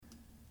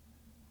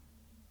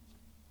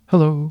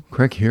Hello,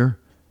 Craig here.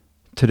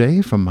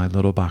 Today from my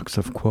little box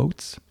of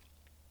quotes.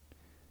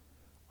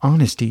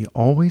 Honesty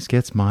always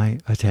gets my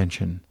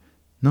attention.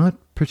 Not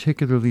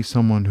particularly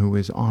someone who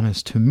is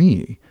honest to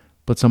me,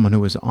 but someone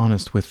who is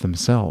honest with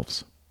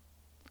themselves.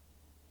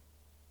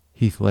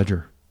 Heath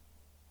Ledger.